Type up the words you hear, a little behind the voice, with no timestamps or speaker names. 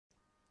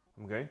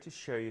I'm going to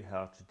show you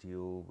how to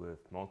deal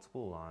with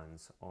multiple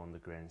lines on the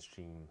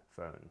Grandstream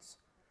phones.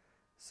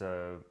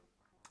 So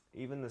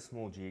even the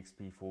small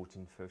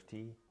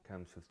GXP1450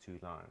 comes with two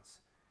lines.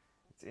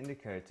 It's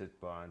indicated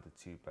by the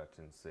two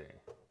buttons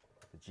there.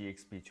 The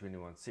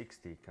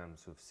GXP2160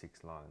 comes with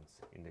 6 lines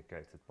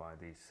indicated by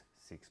these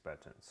 6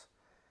 buttons.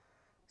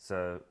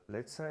 So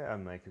let's say I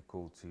make a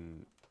call to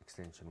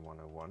extension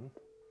 101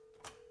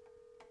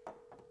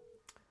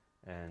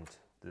 and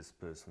this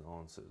person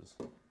answers.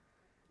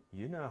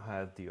 You now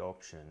have the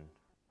option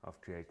of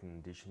creating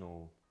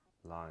additional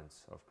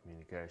lines of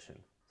communication.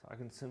 So I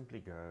can simply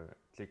go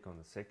click on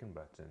the second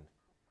button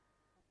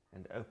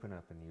and open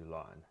up a new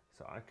line.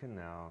 So I can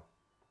now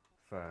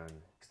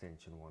phone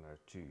extension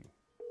 102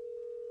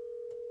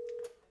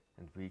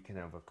 and we can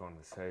have a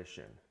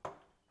conversation,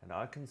 and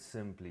I can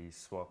simply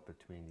swap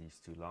between these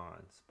two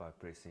lines by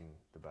pressing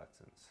the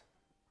buttons,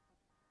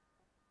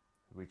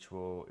 which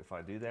will, if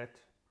I do that,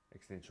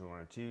 extension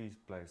 102 is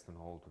placed on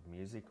hold with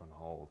music on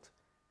hold,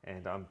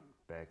 and I'm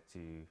back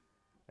to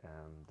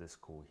this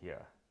call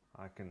here.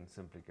 I can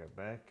simply go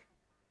back.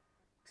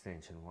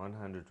 Extension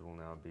 100 will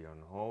now be on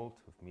hold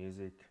with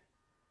music,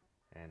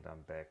 and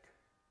I'm back.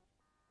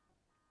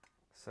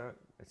 So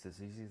it's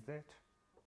as easy as that.